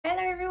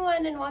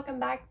everyone, and welcome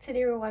back.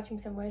 Today we're watching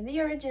some of the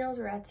originals.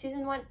 We're at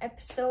season 1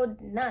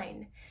 episode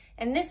 9,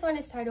 and this one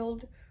is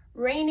titled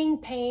Raining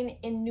Pain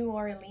in New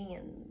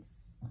Orleans.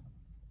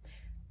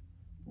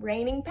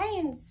 Raining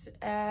pains.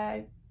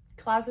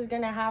 Klaus is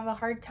gonna have a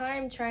hard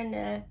time trying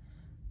to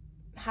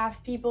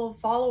have people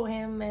follow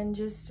him and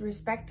just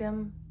respect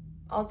him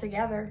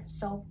altogether,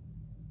 so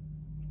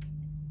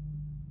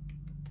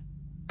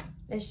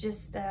let's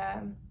just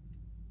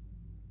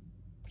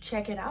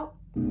check it out.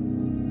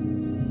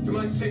 To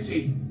my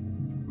city,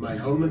 my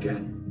home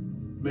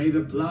again. May the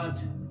blood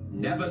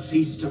never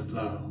cease to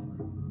flow,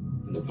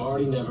 and the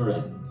party never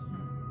end.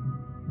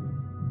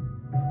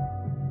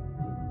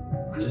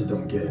 I just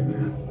don't get it,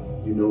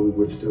 man. You know we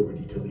would have stood with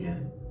you till the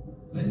end.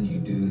 Letting you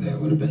do that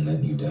would have been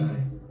letting you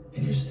die,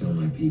 and you're still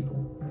my people.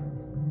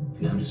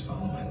 For now, just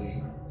follow my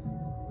lead.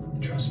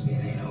 And trust me,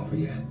 it ain't over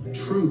yet.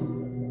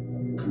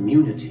 True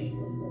community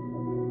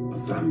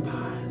of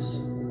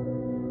vampires.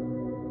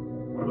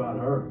 What about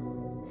her?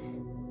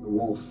 The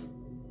wolf.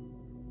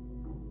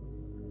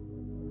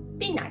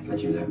 Be nice. Had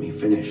you let me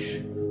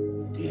finish,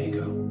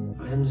 Diego.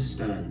 I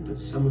understand that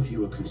some of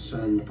you are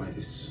concerned by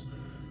this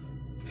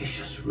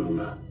vicious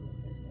rumor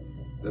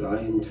that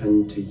I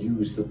intend to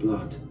use the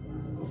blood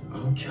of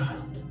our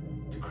child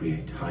to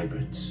create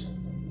hybrids.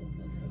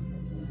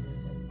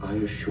 I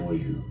assure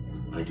you,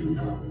 I do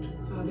not.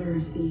 Father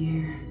of the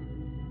Year.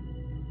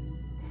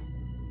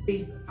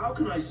 How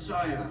can I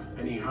sire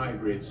any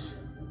hybrids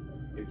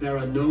if there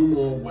are no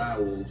more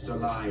werewolves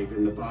alive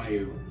in the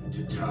bayou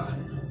to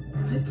turn?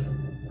 What?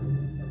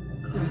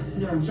 Klaus,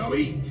 no. So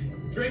eat,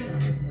 drink,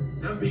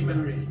 and be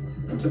merry.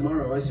 And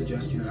tomorrow I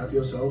suggest you have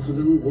yourselves a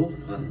little wolf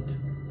hunt.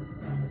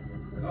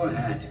 Go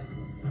ahead.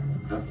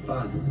 Have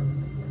fun.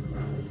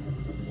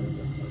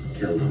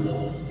 Kill them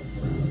all.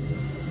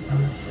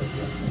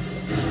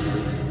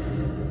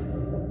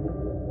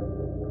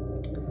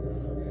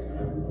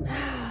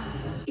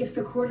 If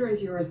the quarter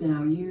is yours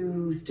now,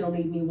 you still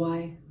need me,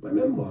 why? My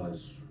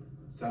memoirs.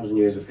 1,000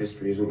 years of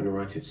history isn't going to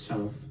write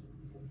itself.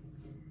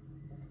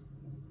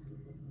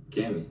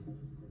 Cammy,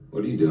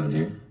 what are you doing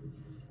here?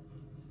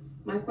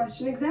 My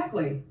question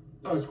exactly.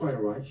 Oh, it's quite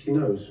all right. She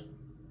knows.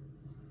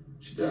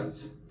 She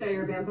does. That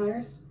you're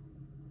vampires?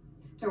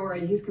 Don't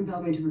worry, he's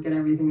compelled me to forget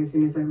everything as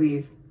soon as I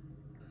leave.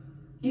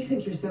 You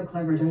think you're so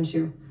clever, don't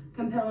you?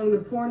 Compelling the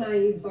poor,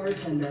 naive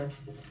bartender.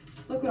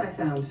 Look what I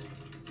found.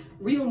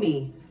 Real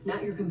me,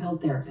 not your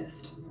compelled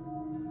therapist.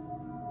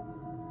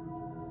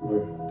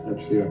 Well,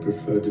 actually, I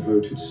prefer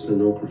devoted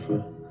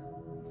stenographer.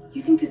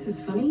 You think this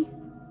is funny?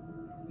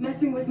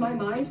 Messing with my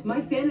mind?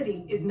 My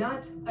sanity is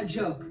not a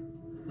joke.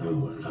 No,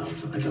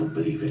 love, I don't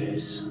believe it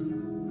is.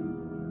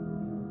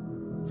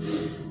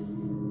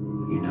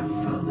 You never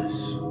found this.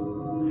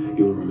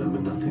 You will remember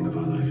nothing of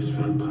our life as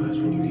vampires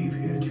when you leave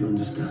here. Do you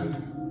understand?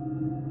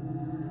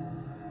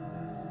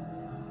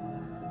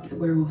 The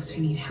werewolves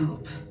who need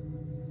help.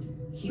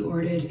 He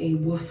ordered a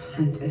wolf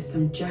hunt as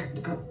some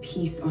jacked-up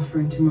peace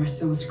offering to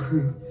Marcel's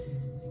crew.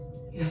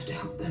 You have to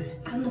help them.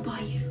 On the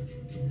bayou,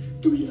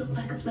 do we look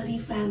like a bloody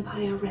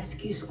vampire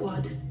rescue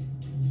squad?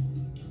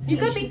 You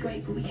could be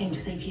grateful we came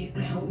to save you.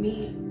 Help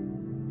me.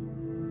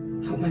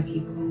 Help my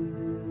people.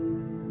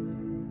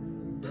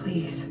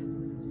 Please.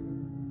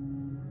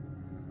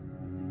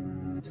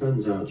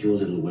 Turns out your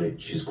little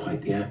witch is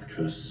quite the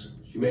actress.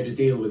 She made a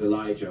deal with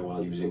Elijah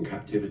while he was in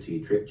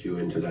captivity, tricked you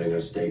into letting her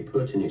stay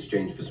put in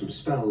exchange for some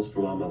spells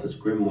from our mother's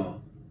grimoire.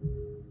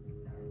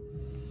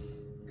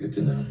 Good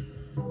to know.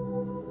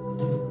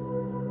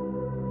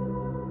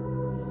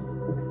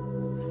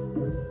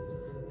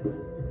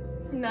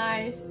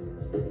 nice.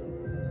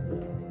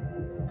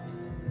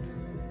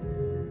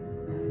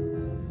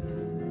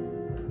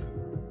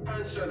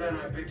 And so then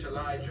I picked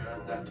Elijah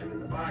and left him in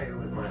the bayou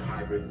with my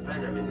hybrid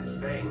venom in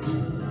his veins.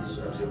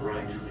 Serves him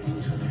right for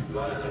making such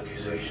vile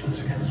accusations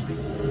against me.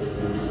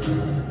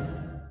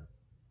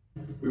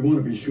 We want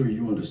to be sure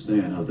you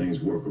understand how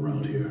things work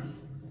around here.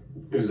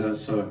 Is that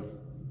so?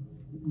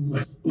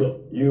 Look,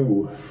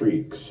 you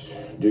freaks,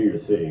 do your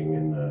thing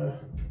and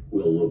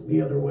we'll look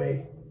the other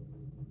way.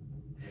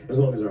 As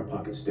long as our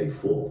pockets stay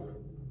full,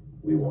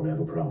 we won't have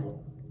a problem.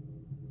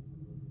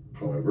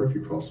 However, if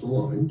you cross the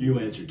line, You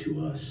answer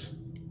to us.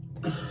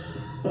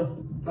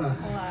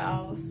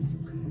 Klaus.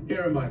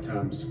 Here are my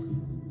terms.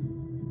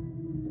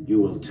 You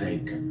will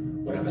take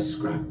whatever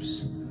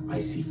scraps I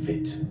see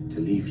fit to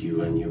leave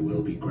you, and you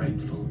will be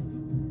grateful.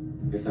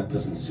 If that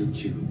doesn't suit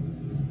you,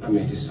 I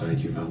may decide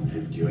you've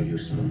outlived your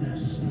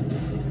usefulness.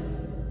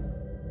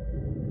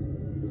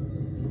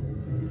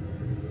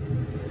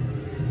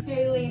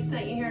 Haley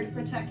sent you here to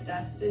protect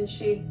us, didn't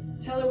she?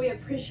 Tell her we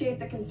appreciate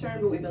the concern,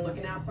 but we've been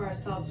looking out for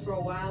ourselves for a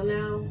while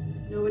now.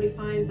 Nobody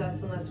finds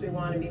us unless we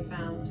want to be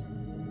found.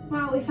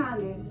 Well, we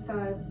found you, so...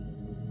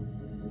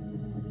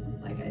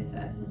 Like I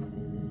said.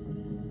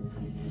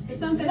 There's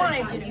something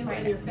Wanted I thought you to you find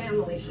and it. your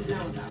family should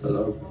know about.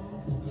 Hello?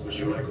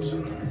 Mr.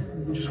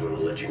 Michelson, just want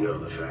to let you know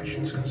the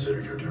factions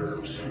considered your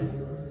terms.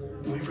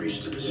 We've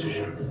reached a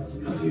decision.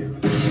 Have you?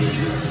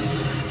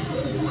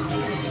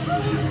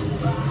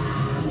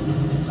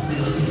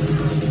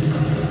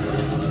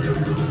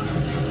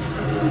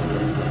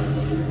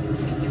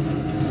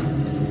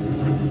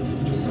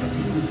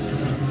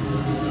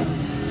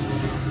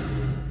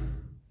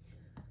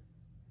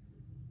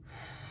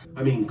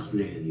 I mean,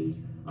 clearly,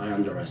 I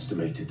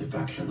underestimated the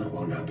faction. That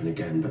won't happen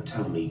again. But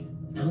tell me,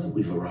 now that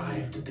we've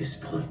arrived at this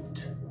point,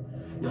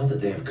 now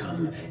that they have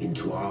come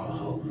into our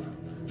home,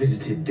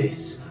 visited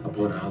this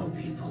upon our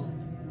people,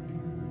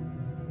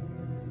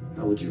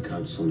 how would you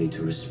counsel me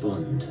to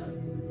respond?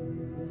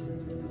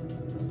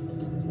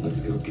 Let's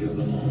go kill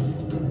them all.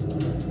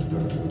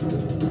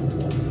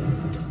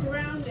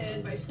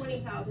 Surrounded by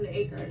 20,000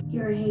 acres.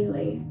 You're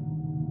Haley,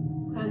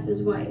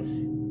 Klaus's wife.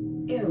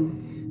 Ew.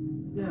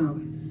 No,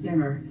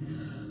 never.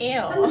 Ew.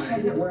 I'm a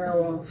pregnant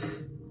werewolf.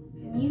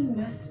 And you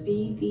must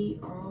be the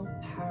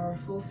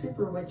all-powerful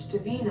super witch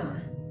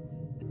Davina.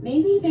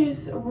 Maybe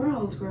there's a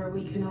world where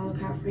we can all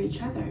look out for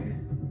each other.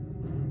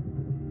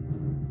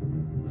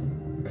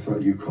 I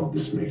thought you called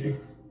this meeting.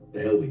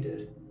 The hell we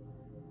did.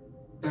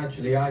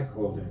 Actually, I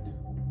called it.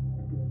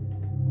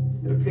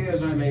 It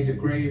appears I made a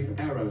grave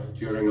error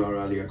during our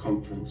earlier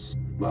conference.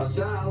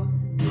 Marcel!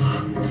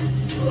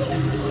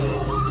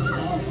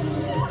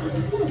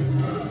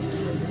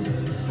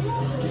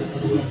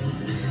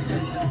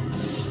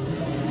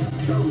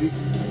 Shall we?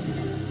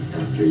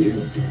 After you.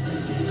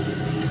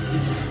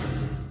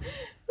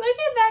 Look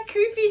at that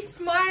creepy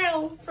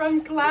smile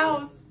from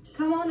Klaus.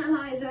 Come on,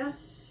 Eliza.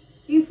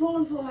 You've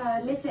fallen for her,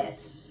 admit it.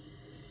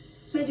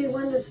 May do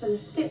wonders for the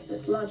stick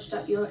that's lodged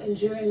up your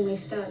enduringly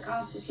stoic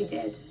ass if you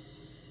did.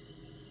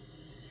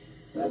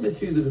 I admit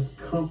to you that it's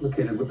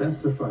complicated. Would that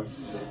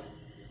suffice?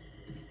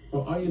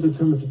 Or are you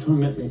determined to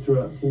torment me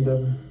throughout this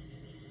endeavor?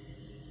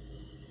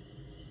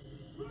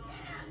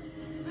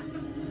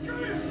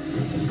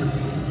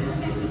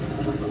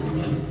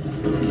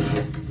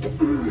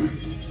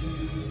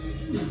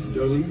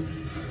 Darlene,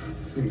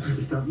 we have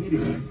to stop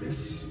meeting like this.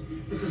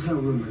 This is how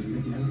rumors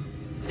begin.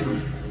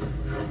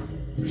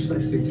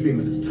 Precisely 3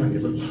 minutes' time,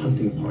 your little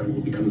hunting party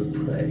will become the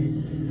prey.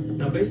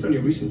 Now, based on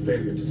your recent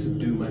failure to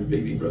subdue my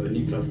baby brother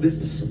Niklas, this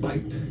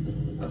despite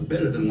a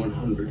better than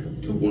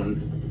 100 to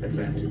 1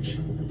 advantage.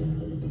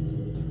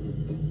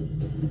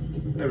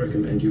 I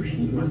recommend you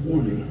heed my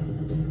warning.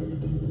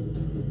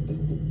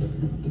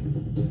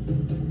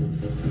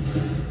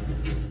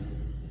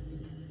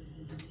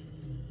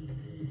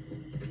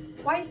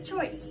 Wise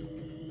choice.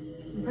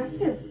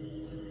 Impressive.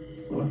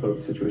 Well, I thought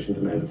the situation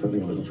demanded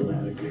something a little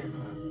dramatic.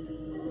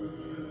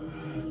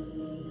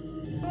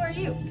 Who are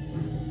you?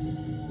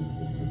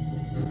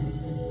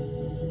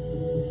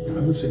 I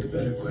would say the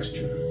better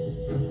question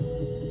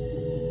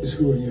is,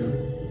 who are you?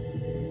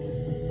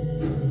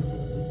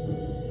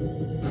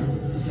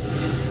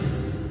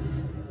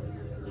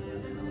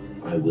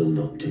 I will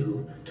not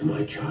do to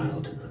my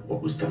child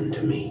what was done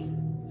to me.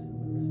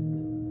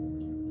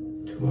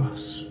 To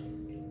us.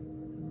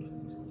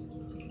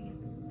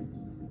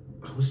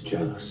 I was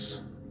jealous.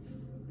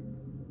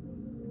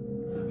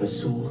 I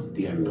saw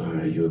the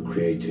empire you had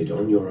created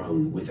on your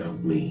own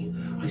without me.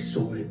 I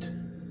saw it,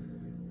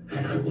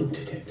 and I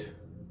wanted it.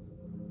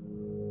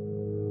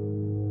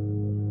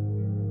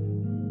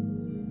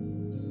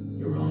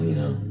 You're wrong, you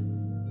know.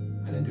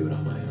 I didn't do it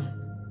on my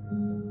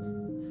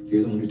own.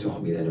 You're the one who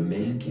taught me that a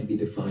man can't be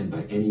defined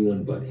by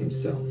anyone but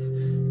himself.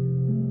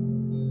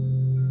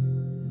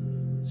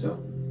 So,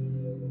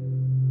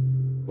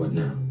 what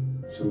now?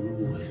 So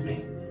rule with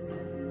me,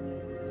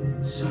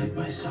 side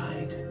by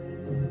side,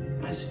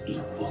 as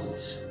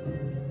equals,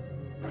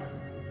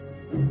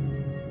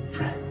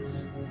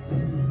 friends,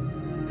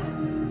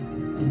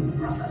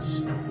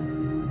 brothers.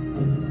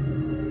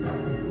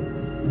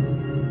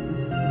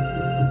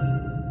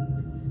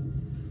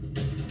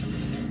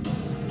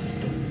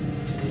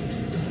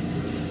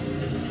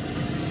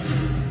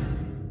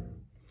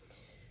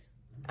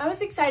 I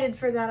was excited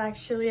for that,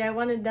 actually. I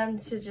wanted them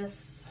to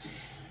just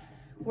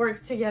work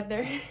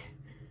together.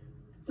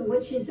 The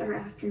witches are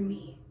after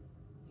me.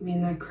 You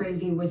mean that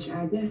crazy witch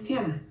Agnes?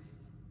 Yeah.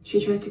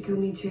 She tried to kill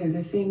me too.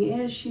 The thing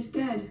is, she's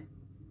dead.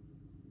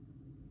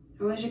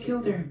 Elijah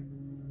killed her.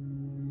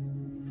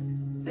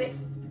 But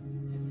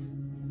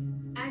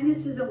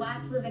Agnes is the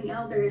last living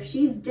elder. If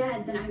she's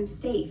dead, then I'm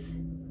safe.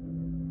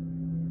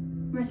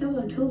 Marcel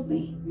would have told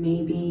me.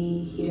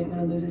 Maybe he didn't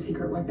want to lose a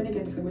secret weapon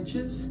against the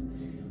witches?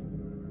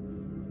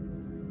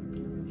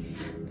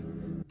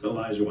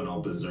 Elijah went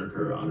all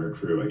berserker on her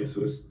crew. I guess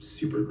it was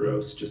super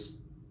gross. Just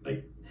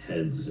like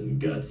heads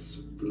and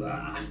guts.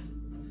 Blah.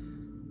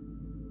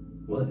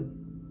 What?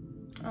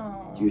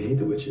 Oh. You hate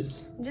the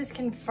witches. Just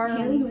confirms.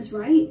 Haley was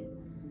right.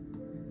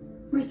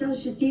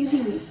 Marcel's just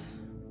using me.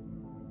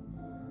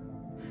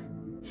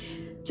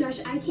 Josh,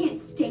 I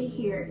can't stay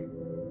here.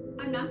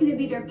 I'm not going to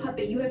be their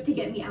puppet. You have to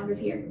get me out of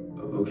here.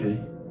 Okay.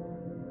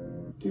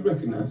 Do you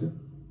recognize it?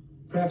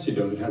 Perhaps you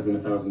don't. It has been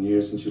 1,000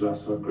 years since you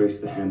last saw it grace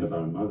the hand of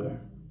our mother.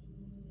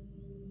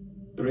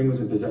 The ring was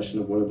in possession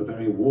of one of the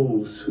very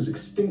wolves whose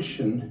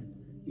extinction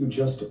you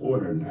just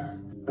ordered.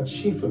 A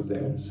chief of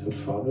theirs had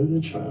fathered a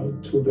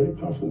child to a very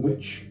powerful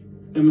witch.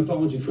 And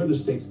mythology further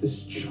states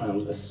this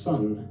child, a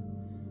son,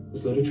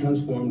 was later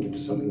transformed into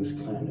something this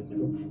clan had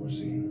never before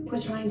seen.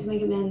 We're trying to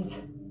make amends.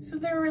 So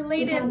they're We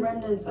related. found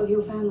remnants of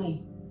your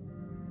family.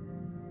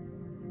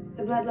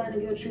 The bloodline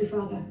of your true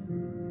father.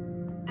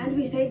 And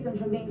we saved them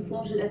from being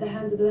slaughtered at the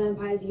hands of the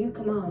vampires you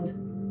command.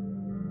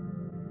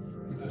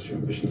 Because your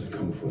ambitions have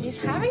come before. He's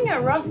having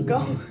a rough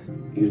go.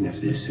 Even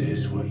if this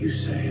is what you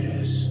say it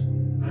is,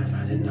 I've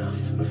had enough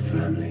of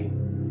family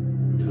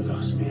to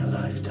last me a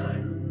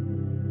lifetime.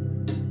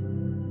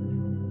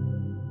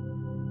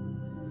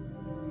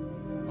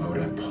 Why would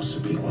I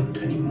possibly want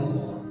any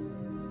more?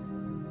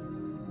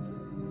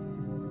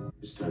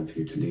 It's time for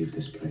you to leave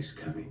this place,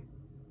 Cammy.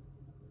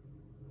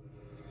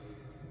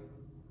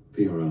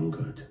 For your own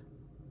good.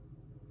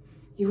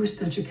 You were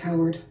such a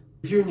coward.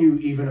 If you knew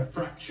even a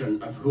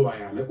fraction of who I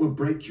am, it would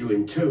break you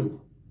in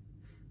two.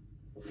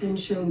 Then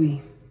show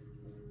me.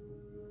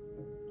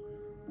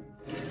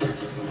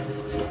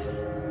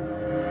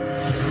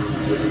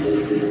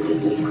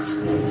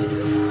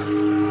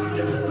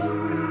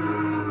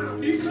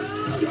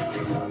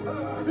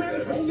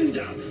 Hold him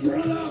down.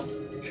 Brother!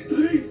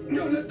 Please,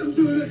 don't let them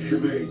do this to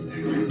me.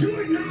 Do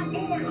it now,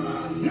 boy!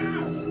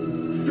 Now!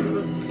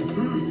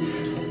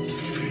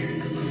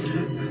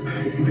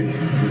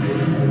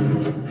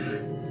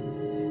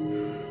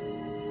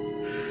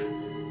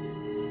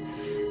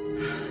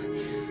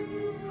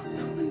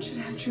 No one should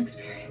have to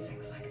experience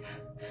things like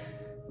that.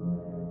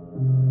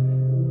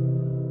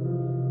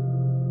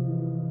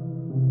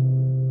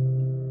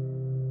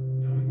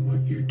 Knowing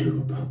what you do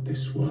about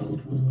this world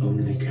will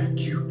only get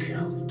you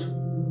killed.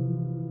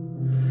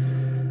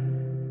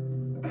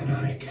 And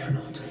I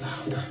cannot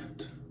allow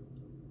that.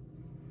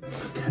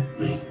 Protect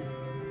me.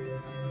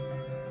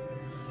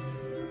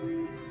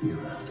 You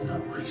have no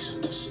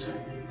reason to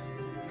stay.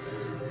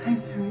 I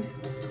have no reason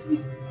to stay.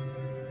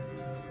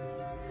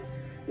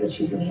 You're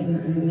choosing him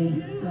over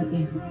me, aren't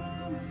you?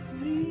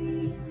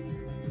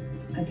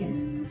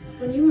 Again.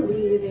 When you were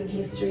reliving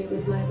history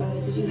with my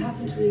brother, did you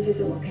happen to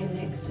revisit what came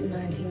next in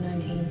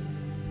 1919?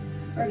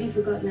 Or have you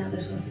forgotten now that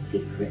it was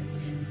secret?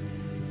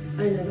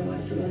 I know the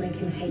words that will make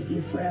him hate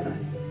you forever.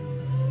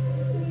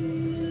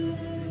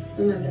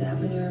 Remember that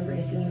when you're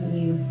embracing your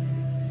new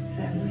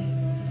family.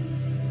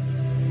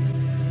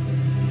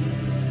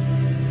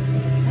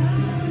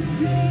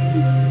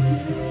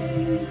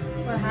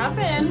 What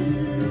happened?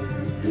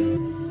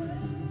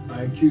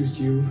 I accused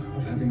you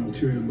of having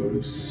ulterior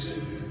motives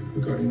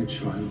regarding the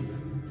child.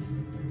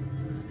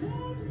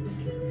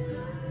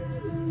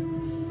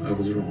 I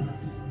was wrong.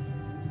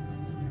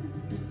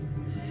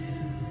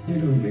 You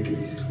don't make it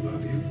easy to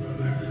love you,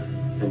 brother.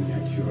 And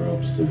yet you are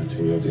obstinate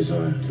in your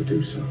desire to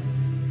do so.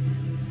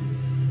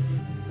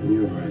 When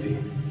you're ready,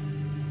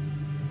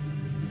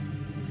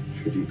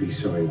 should you be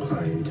so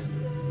inclined,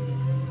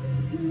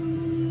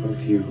 both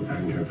you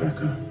and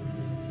Rebecca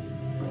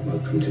are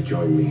welcome to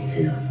join me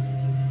here.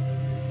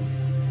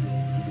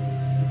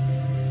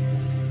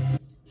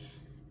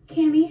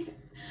 Cammy,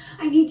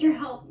 I need your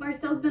help.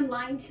 Marcel's been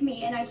lying to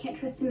me and I can't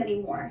trust him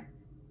anymore.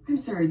 I'm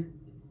sorry.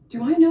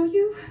 Do I know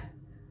you?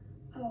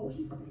 Oh,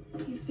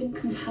 you've been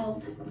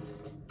compelled.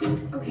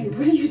 Okay,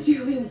 what are you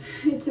doing?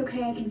 It's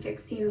okay, I can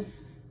fix you.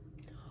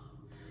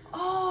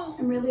 Oh!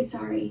 I'm really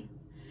sorry,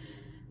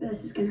 but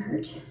this is gonna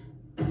hurt.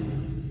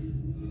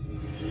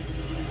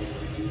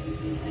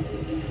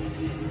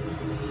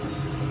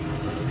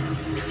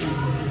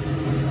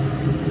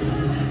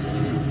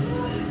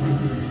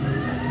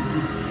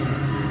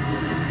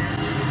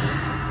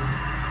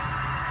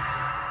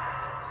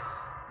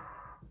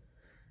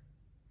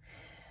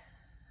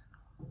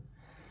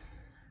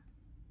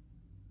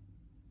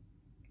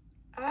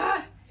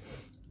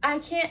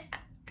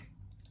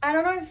 I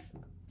don't know if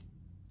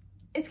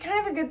it's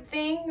kind of a good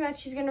thing that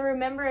she's gonna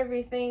remember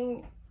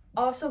everything,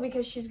 also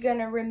because she's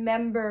gonna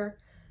remember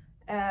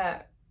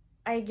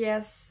I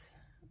guess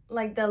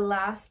like the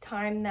last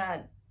time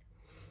that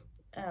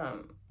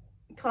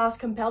Klaus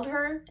compelled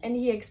her and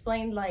he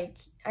explained like,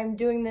 I'm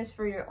doing this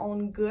for your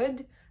own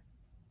good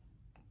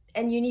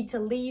and you need to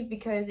leave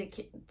because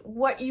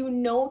what you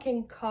know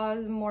can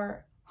cause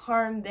more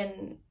harm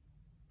than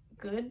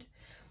good.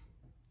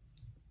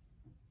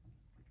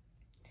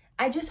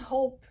 I just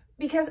hope,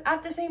 because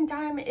at the same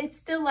time, it's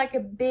still like a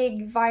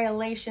big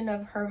violation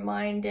of her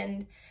mind,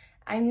 and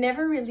I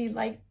never really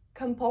liked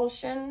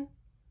compulsion.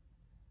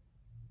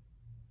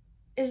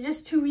 It's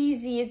just too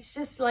easy. It's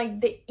just like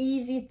the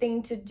easy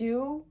thing to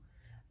do,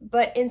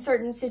 but in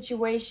certain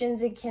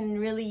situations, it can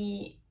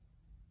really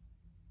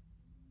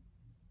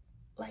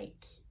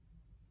like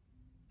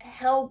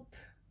help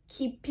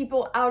keep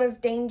people out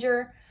of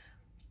danger.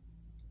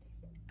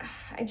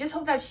 I just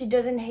hope that she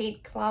doesn't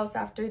hate Klaus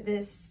after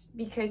this,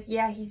 because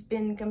yeah, he's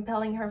been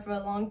compelling her for a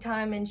long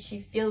time and she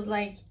feels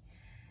like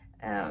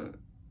and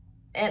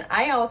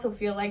I also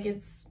feel like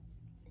it's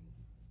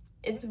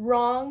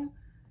wrong,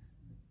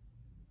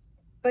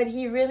 but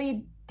he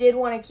really did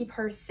want to keep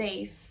her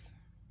safe.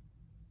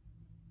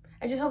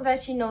 I just hope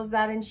that she knows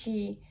that and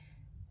she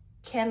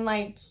can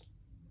like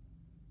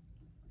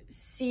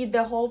see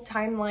the whole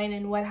timeline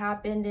and what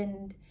happened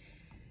and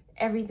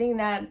everything,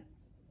 that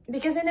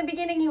because in the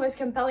beginning he was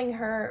compelling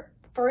her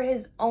for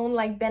his own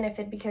like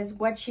benefit, because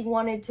what she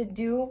wanted to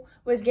do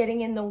was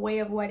getting in the way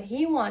of what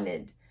he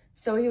wanted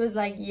So he was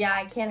like, yeah,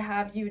 I can't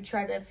have you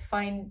try to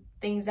find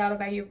things out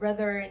about your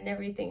brother and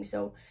everything.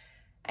 So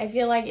I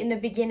feel like in the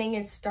beginning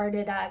it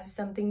started as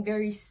something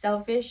very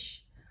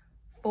selfish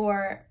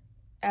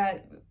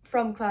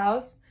from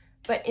Klaus,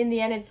 but in the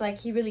end it's like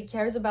he really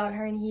cares about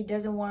her and he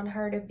doesn't want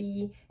her to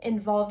be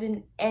involved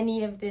in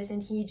any of this,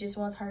 and he just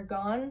wants her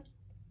gone.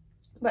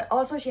 But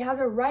also she has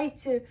a right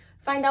to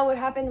find out what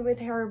happened with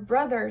her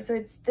brother, so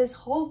it's this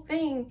whole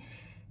thing.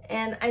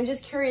 And I'm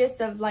just curious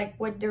of like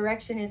what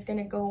direction it's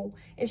gonna go,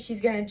 if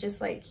she's gonna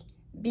just like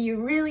be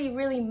really,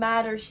 really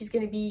mad, or she's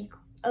gonna be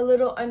a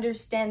little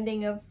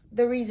understanding of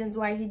the reasons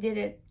why he did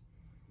it.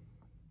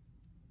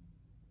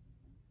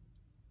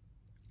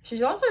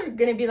 She's also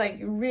gonna be like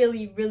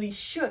really, really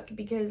shook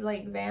because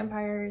like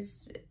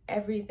vampires,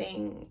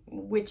 everything,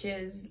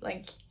 witches,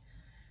 like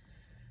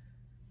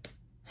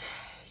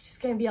it's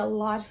just gonna be a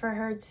lot for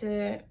her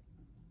to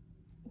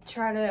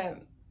try to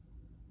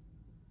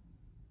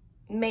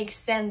make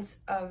sense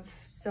of.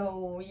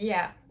 So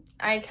yeah,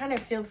 I kind of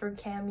feel for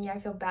Cammy. I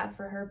feel bad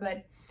for her,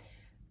 but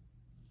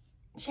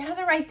she has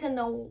a right to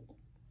know,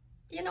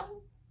 you know.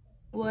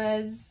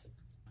 Was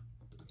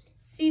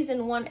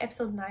season 1,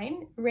 episode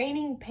 9,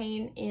 Raining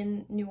Pain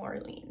in New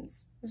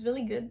Orleans. It was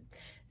really good.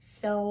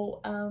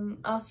 So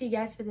I'll see you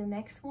guys for the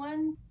next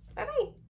one. Bye bye.